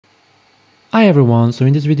Hi everyone, so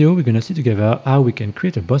in this video we're going to see together how we can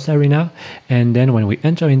create a boss arena, and then when we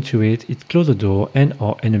enter into it, it closes the door and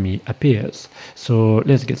our enemy appears. So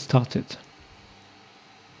let's get started.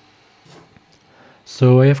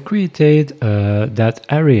 So I have created that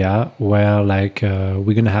area where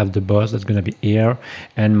we're gonna have the boss that's gonna be here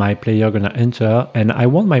and my player gonna enter, and I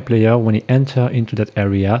want my player when he enter into that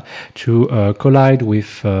area to collide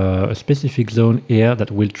with a specific zone here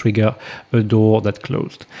that will trigger a door that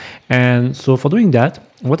closed. And so for doing that,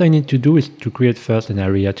 what I need to do is to create first an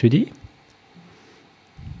area 2D,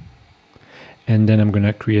 and then I'm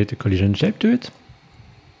gonna create a collision shape to it.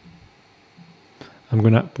 I'm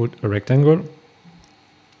gonna put a rectangle.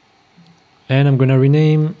 And I'm going to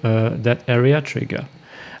rename that area trigger.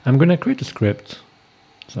 I'm going to create a script.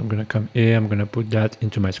 So I'm going to come here, I'm going to put that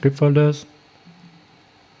into my script folders.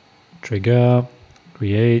 Trigger,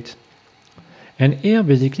 create. And here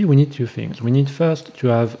basically we need two things. We need first to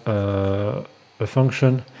have a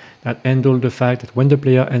function that handles the fact that when the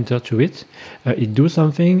player enters to it, it do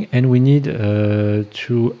something, and we need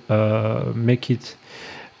to make it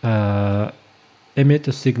emit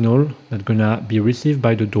a signal that's gonna be received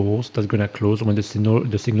by the doors that's gonna close when the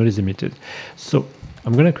signal is emitted. So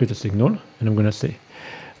I'm gonna create a signal and I'm gonna say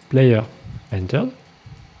player entered,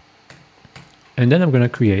 and then I'm gonna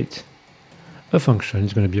create a function.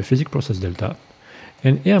 It's gonna be a physics process delta,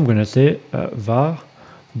 and here I'm gonna say var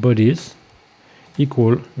bodies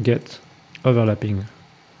equal get overlapping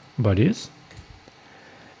bodies,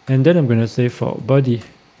 and then I'm gonna say for body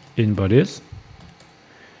in bodies,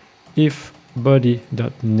 if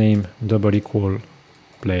body.name double equal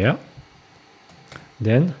player,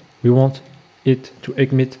 then we want it to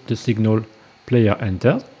emit the signal player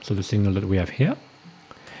entered, so the signal that we have here,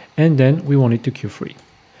 and then we want it to queue3.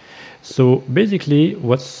 So basically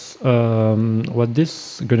what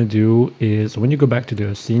this is gonna do is when you go back to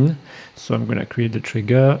the scene, so I'm gonna create the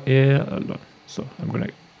trigger here. So I'm gonna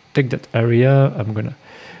take that area, I'm gonna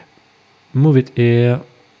move it here,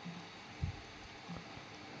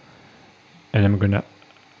 and I'm gonna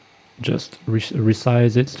just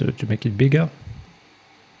resize it to make it bigger.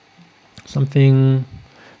 I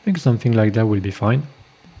think something like that will be fine.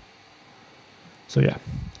 So yeah.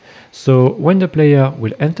 So when the player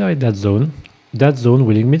will enter that zone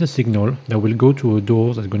will emit a signal that will go to a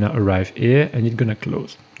door that's gonna arrive here, and it's gonna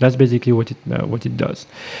close. That's basically what it does.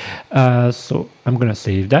 So I'm gonna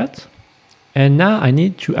save that. And now I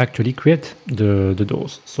need to actually create the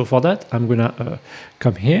doors. So for that, I'm gonna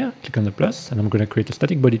come here, click on the plus, and I'm gonna create a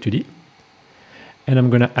static body 2D. And I'm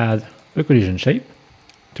gonna add a collision shape,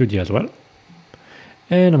 2D as well.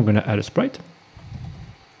 And I'm gonna add a sprite.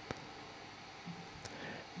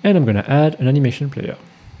 And I'm gonna add an animation player.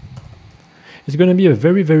 It's gonna be a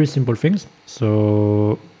very, very simple thing.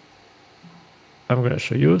 So I'm gonna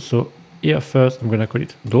show you. So here first, I'm gonna call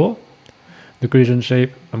it door. The collision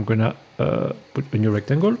shape, I'm gonna put a new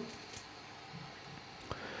rectangle,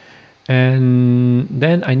 and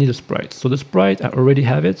then I need a sprite. So the sprite, I already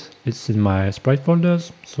have it. It's in my sprite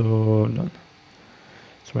folders. So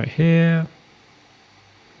it's right here,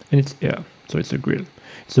 and it's here. So it's a grill.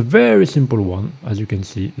 It's a very simple one, as you can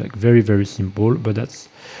see, like very, very simple, but that's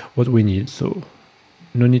what we need. So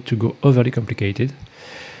no need to go overly complicated.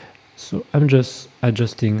 So I'm just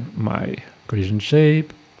adjusting my collision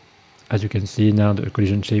shape. As you can see now, the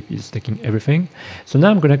collision shape is taking everything. So now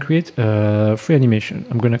I'm going to create a free animation.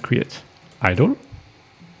 I'm going to create idle,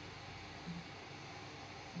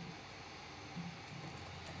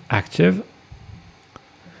 active,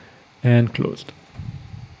 and closed.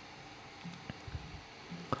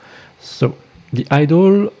 So the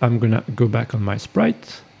idle, I'm going to go back on my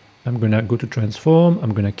sprite. I'm going to go to transform.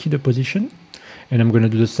 I'm going to key the position, and I'm going to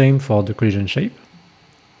do the same for the collision shape.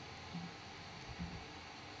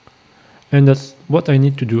 And that's what I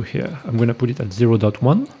need to do here. I'm going to put it at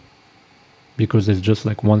 0.1 because there's just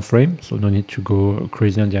like one frame, so no need to go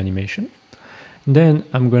crazy on the animation. Then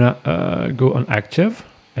I'm going to go on active,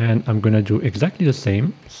 and I'm going to do exactly the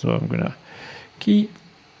same. So I'm going to key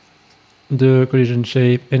the collision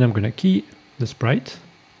shape, and I'm going to key the sprite.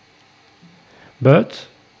 But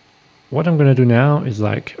what I'm going to do now is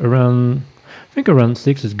like around, I think around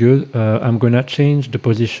 6 is good. I'm going to change the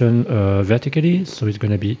position vertically, so it's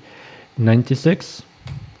going to be 96,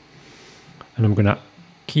 and I'm gonna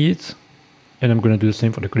key it, and I'm gonna do the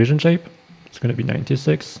same for the collision shape. It's gonna be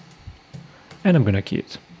 96, and I'm gonna key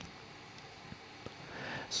it.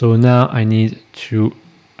 So now I need to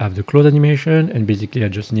have the close animation, and basically I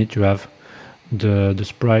just need to have the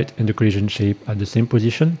sprite and the collision shape at the same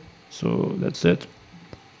position. So that's it.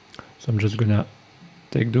 So I'm just gonna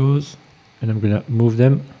take those, and I'm gonna move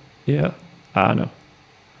them here. No,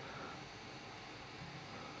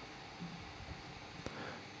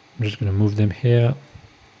 I'm just going to move them here.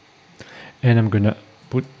 And I'm going to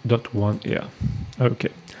put .1 here. Okay.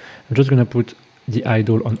 I'm just going to put the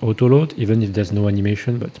idle on auto load, even if there's no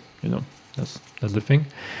animation, but you know, that's the thing.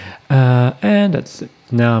 And that's it.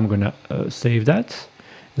 Now I'm going to save that.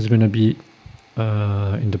 It's going to be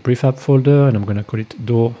in the prefab folder, and I'm going to call it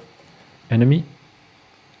door enemy.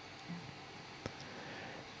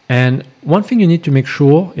 And one thing you need to make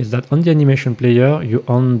sure is that on the animation player, you're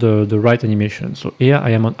on the right animation. So here I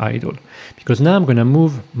am on idle, because now I'm going to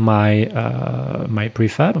move my my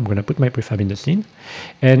prefab. I'm going to put my prefab in the scene,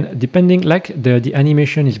 and depending, like the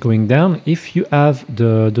animation is going down, if you have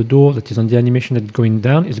the door that is on the animation that's going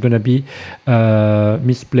down, it's going to be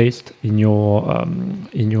misplaced in your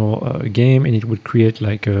game, and it would create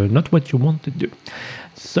like not what you want to do.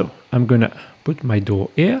 So I'm going to put my door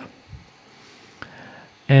here.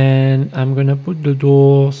 And I'm going to put the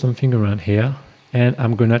door something around here. And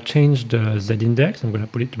I'm going to change the Z index. I'm going to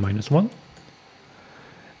put it to -1.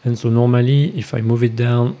 And so normally, if I move it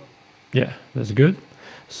down, yeah, that's good.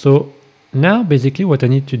 So now basically what I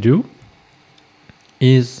need to do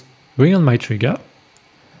is going on my trigger.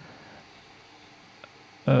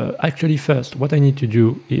 Actually, first, what I need to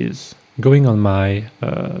do is going on my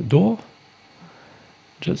door.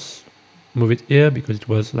 Just move it here because it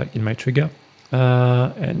was like in my trigger.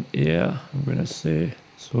 And here I'm gonna say,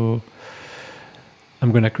 so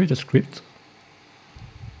I'm gonna create a script.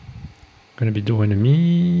 Gonna be door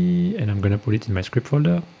enemy, and I'm gonna put it in my script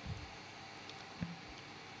folder.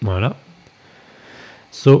 Voila.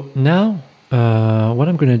 So now what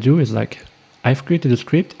I'm gonna do is, like, I've created a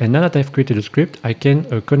script, and now that I've created a script, I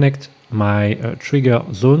can connect my trigger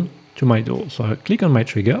zone to my door. So I click on my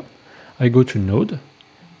trigger, I go to node,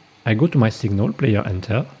 I go to my signal, player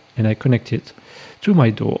enter, and I connect it to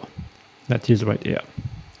my door that is right here.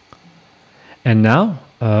 And now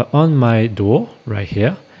on my door right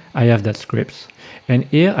here, I have that script, and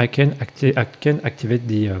here I can activate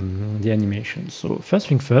the animation. So first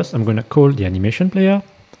thing first, I'm going to call the animation player.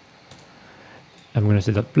 I'm going to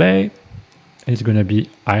say .play, and it's going to be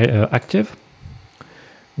active.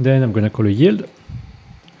 Then I'm going to call a yield,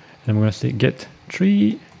 and I'm going to say get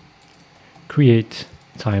tree, create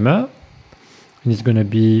timer. And it's going to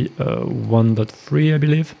be 1.3, I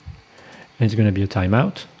believe, and it's going to be a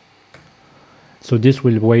timeout. So this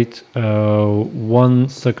will wait 1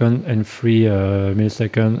 second and 3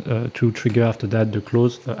 milliseconds to trigger after that the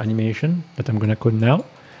close animation that I'm going to code now.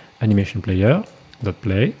 Animation player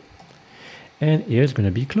 .play, and here it's going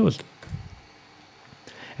to be closed.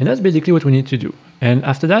 And that's basically what we need to do. And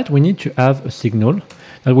after that, we need to have a signal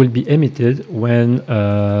that will be emitted when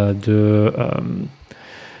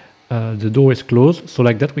the door is closed, so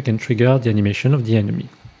like that we can trigger the animation of the enemy.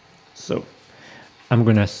 So I'm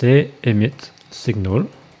gonna say emit signal.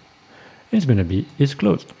 It's gonna be is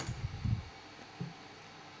closed.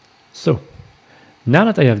 So now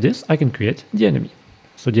that I have this, I can create the enemy.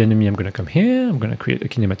 So the enemy, I'm gonna come here, I'm gonna create a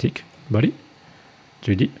kinematic body,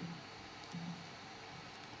 3D.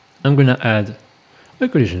 I'm gonna add a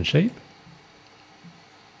collision shape.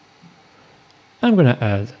 I'm gonna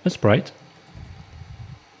add a sprite.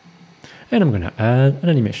 And I'm going to add an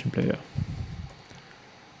animation player.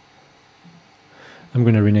 I'm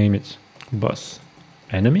going to rename it boss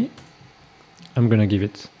enemy. I'm going to give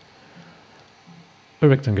it a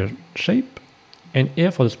rectangle shape. And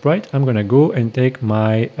here for the sprite, I'm going to go and take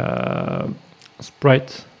my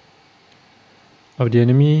sprite of the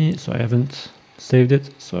enemy. So I haven't saved it.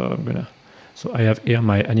 So I have here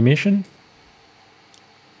my animation.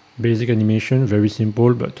 Basic animation, very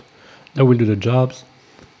simple, but that will do the jobs.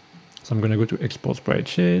 So I'm going to go to export sprite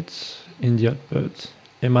sheets, in the output.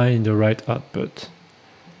 Am I in the right output?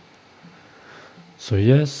 So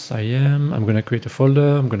yes, I am. I'm going to create a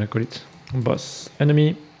folder. I'm going to call it boss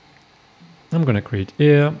enemy. I'm going to create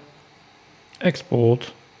here,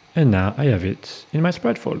 export, and now I have it in my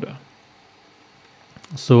sprite folder.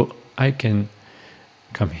 So I can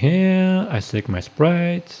come here, I select my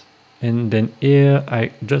sprite, and then here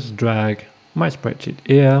I just drag my sprite sheet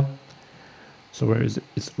here. So where is it?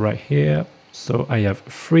 It's right here. So I have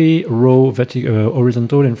 3 row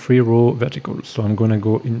horizontal and 3 row vertical. So I'm going to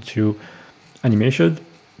go into animation,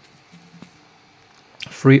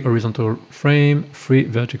 3 horizontal frame, 3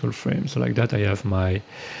 vertical frame. So like that I have my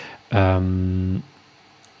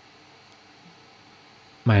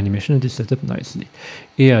my animation is set up nicely.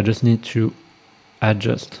 Here I just need to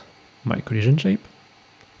adjust my collision shape.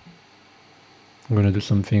 I'm going to do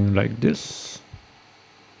something like this.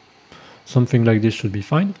 Something like this should be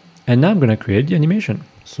fine. And now I'm going to create the animation.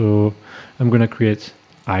 So I'm going to create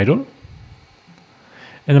idle.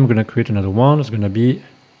 And I'm going to create another one. It's going to be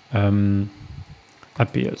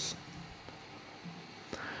appears.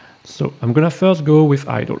 So I'm gonna first go with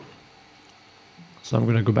idle. So I'm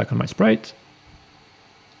gonna go back on my sprite,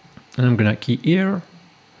 and I'm gonna key here,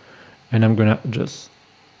 and I'm gonna just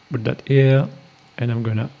put that here, and I'm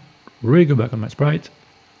gonna really go back on my sprite,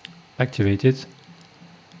 activate it.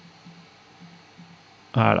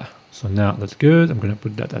 Voila. So now that's good. I'm gonna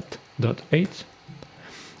put that at .8,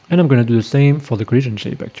 and I'm gonna do the same for the collision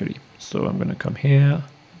shape actually. So I'm gonna come here,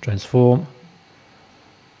 transform.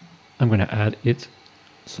 I'm gonna add it.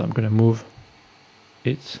 So I'm gonna move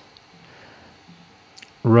it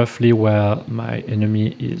roughly where my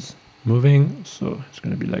enemy is moving. So it's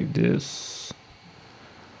gonna be like this,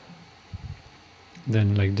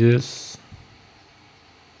 then like this.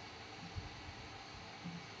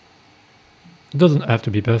 It doesn't have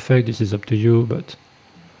to be perfect, this is up to you, but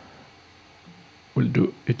we'll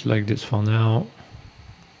do it like this for now.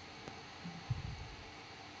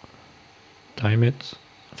 Time it,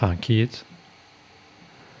 enfin key it.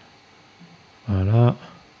 Voilà.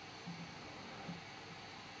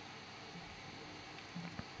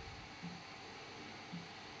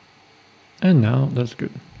 And now that's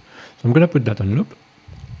good. So I'm gonna put that on loop.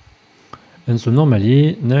 And so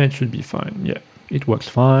normally, now it should be fine. Yeah, it works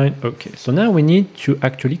fine. Okay, so now we need to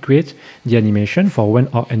actually create the animation for when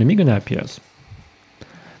our enemy gonna appears.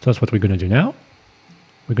 So that's what we're gonna do now.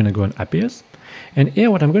 We're gonna go on appears. And here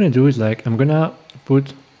what I'm gonna do is like, I'm gonna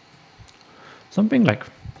put something like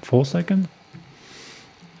 4 seconds.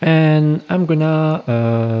 And I'm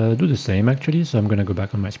gonna do the same actually. So I'm gonna go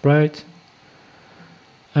back on my sprite.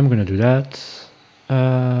 I'm gonna do that.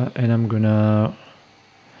 And I'm gonna,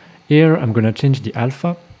 here I'm gonna change the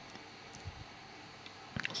alpha.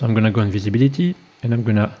 So I'm gonna go on visibility and I'm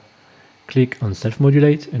gonna click on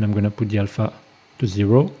self-modulate and I'm gonna put the alpha to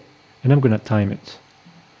 0 and I'm gonna time it.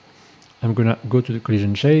 I'm gonna go to the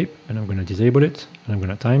collision shape and I'm gonna disable it and I'm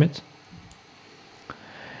gonna time it.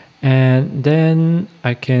 And then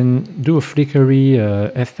I can do a flickery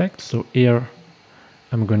effect. So here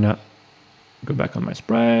I'm gonna go back on my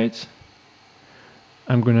sprite.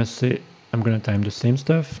 I'm gonna time the same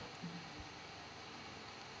stuff.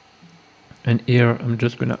 And here I'm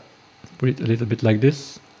just gonna put it a little bit like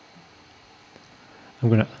this. I'm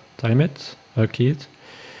gonna time it, key it.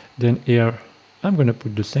 Then here I'm gonna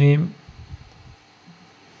put the same.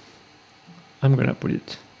 I'm gonna put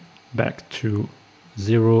it back to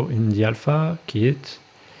 0 in the alpha, key it.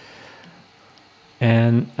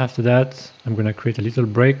 And after that, I'm gonna create a little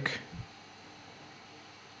break.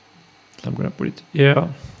 So I'm gonna put it here.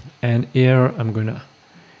 And here I'm gonna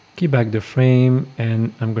key back the frame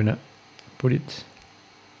and I'm gonna put it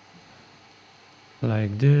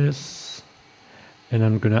like this. And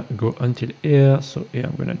I'm gonna go until here. So here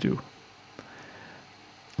I'm gonna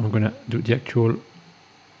do the actual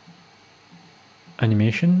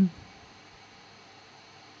animation.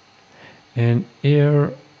 And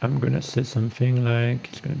here I'm gonna say something like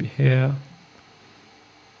it's gonna be here.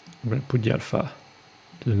 I'm gonna put the alpha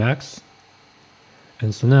to the max.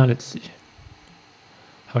 And so now let's see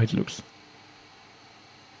how it looks.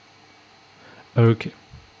 Okay.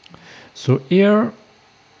 So here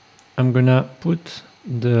I'm gonna put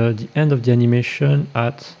the end of the animation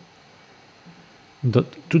at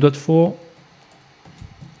 2.4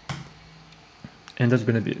 and that's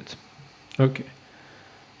gonna be it. Okay.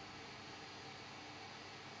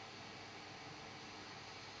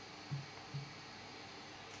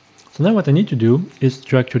 So now what I need to do is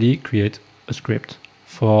to actually create a script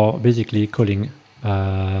for basically calling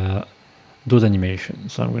those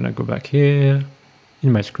animations. So I'm gonna go back here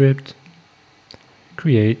in my script,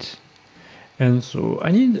 create, and so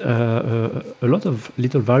I need a lot of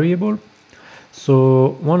little variable.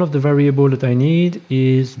 So one of the variable that I need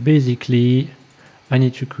is basically I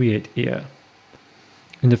need to create here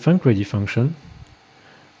in the funcReady function.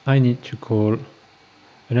 I need to call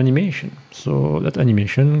an animation. So that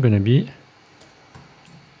animation gonna be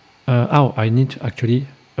I need to actually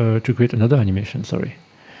to create another animation, sorry.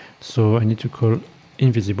 So I need to call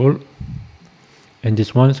invisible, and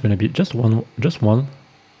this one is going to be just one. It's going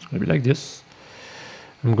to be like this.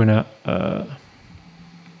 I'm gonna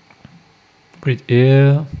put it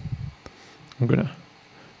here. I'm gonna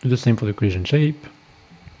do the same for the collision shape,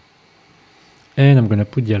 and I'm gonna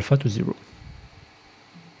put the alpha to 0.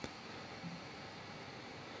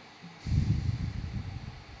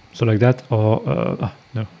 So like that, or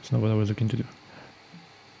no, it's not what I was looking to do.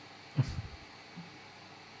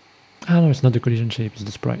 Ah no, it's not the collision shape, it's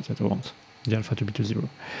the sprite that I want. The alpha to be to 0.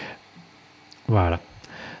 Voila.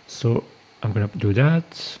 So I'm gonna do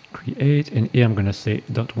that, create, and here I'm gonna say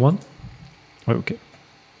 .1. Okay.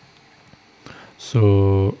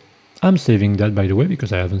 So I'm saving that, by the way,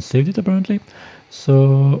 because I haven't saved it apparently.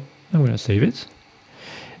 So I'm gonna save it.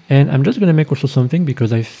 And I'm just gonna make also something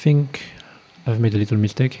because I think I've made a little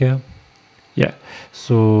mistake here. Yeah,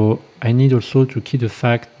 so I need also to key the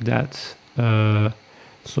fact that,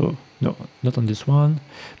 so no, not on this one,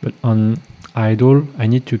 but on idle, I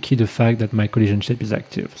need to key the fact that my collision shape is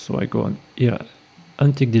active. So I go on here,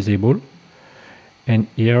 untick disable, and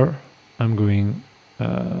here I'm going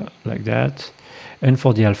like that. And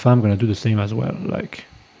for the alpha, I'm gonna do the same as well. Like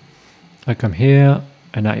I come here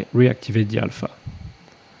and I reactivate the alpha.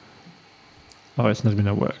 Oh, it's not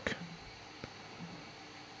gonna work.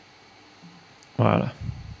 Voila.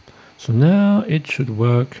 So now it should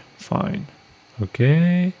work fine.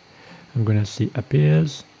 Okay. I'm gonna see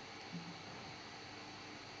appears.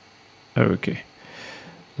 Okay.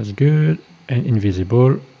 That's good. And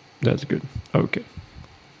invisible. That's good. Okay.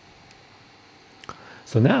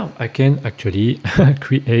 So now I can actually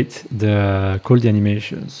create call the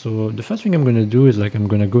animation. So the first thing I'm gonna do is like I'm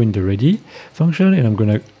gonna go in the ready function and I'm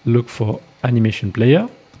gonna look for animation player.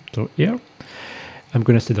 So here I'm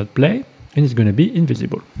gonna say that play and it's gonna be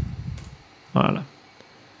invisible. Voila.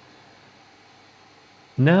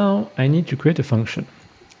 Now I need to create a function,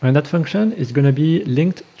 and that function is gonna be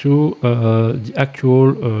linked to the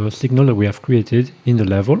actual signal that we have created in the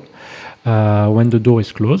level. When the door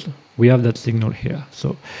is closed, we have that signal here.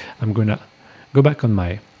 So I'm gonna go back on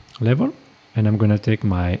my level and I'm gonna take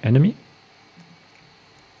my enemy.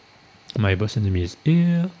 My boss enemy is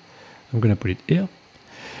here. I'm gonna put it here.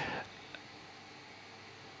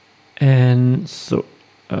 And so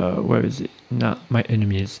where is it? Now my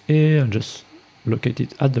enemy is here. Just locate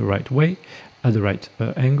it at the right way, at the right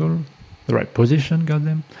angle, the right position,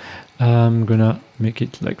 goddamn. I'm gonna make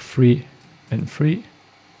it like 3 and 3.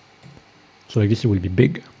 So like this it will be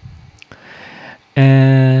big.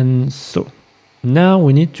 And so now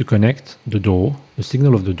we need to connect the door, the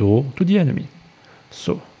signal of the door, to the enemy.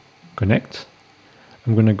 So connect.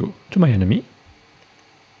 I'm gonna go to my enemy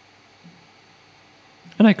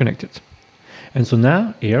and I connect it. And so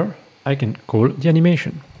now here I can call the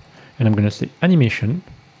animation, and I'm gonna say animation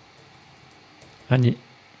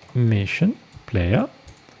player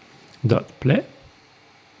dot play.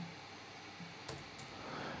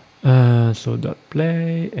 So dot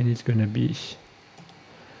play, and it's gonna be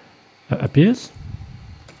appears.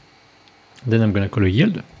 Then I'm gonna call a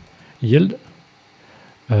yield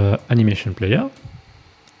animation player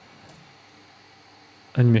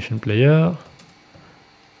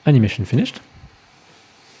animation finished.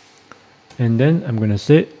 And then I'm gonna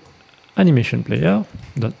say animation player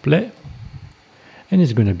dot play, and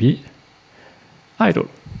it's gonna be idle.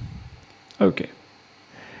 Okay.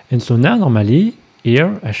 And so now normally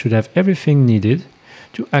here I should have everything needed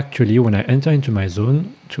to actually, when I enter into my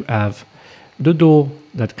zone, to have the door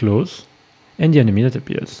that closes and the enemy that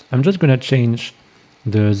appears. I'm just gonna change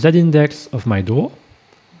the Z index of my door.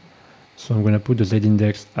 So I'm gonna put the Z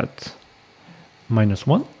index at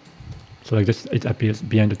 -1. So like this, it appears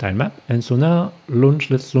behind the tile map. And so now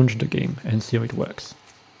let's launch the game and see how it works.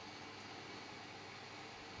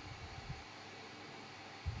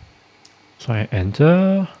 So I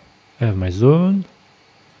enter, I have my zone,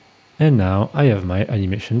 and now I have my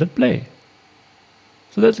animation that play.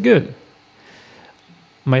 So that's good.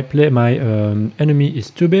 My enemy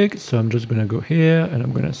is too big, so I'm just gonna go here and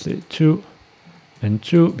I'm gonna say 2 and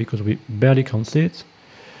 2 because we barely can't see it.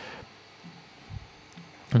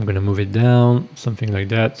 I'm gonna move it down, something like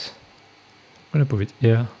that. I'm gonna put it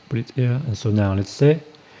here, and so now let's see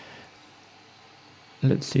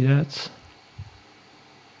that.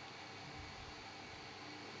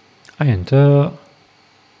 I enter.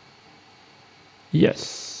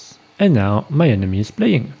 Yes, and now my enemy is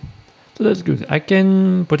playing. So that's good. I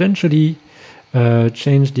can potentially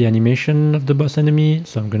change the animation of the boss enemy.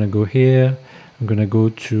 So I'm gonna go here. I'm gonna go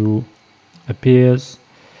to appears,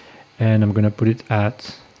 and I'm gonna put it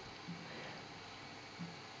at,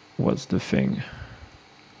 what's the thing?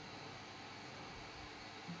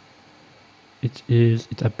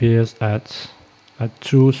 It appears at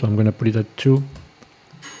 2, so I'm gonna put it at 2.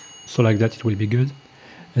 So like that it will be good.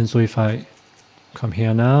 And so if I come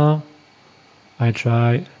here now, I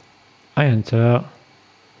try, I enter,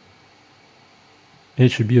 it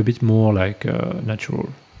should be a bit more like natural.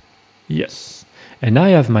 Yes. And now I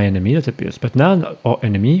have my enemy that appears. But now our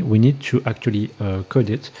enemy, we need to actually code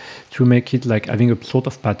it to make it like having a sort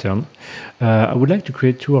of pattern. I would like to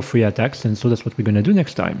create 2 or 3 attacks, and so that's what we're gonna do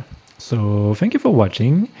next time. So thank you for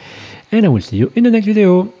watching, and I will see you in the next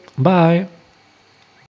video. Bye!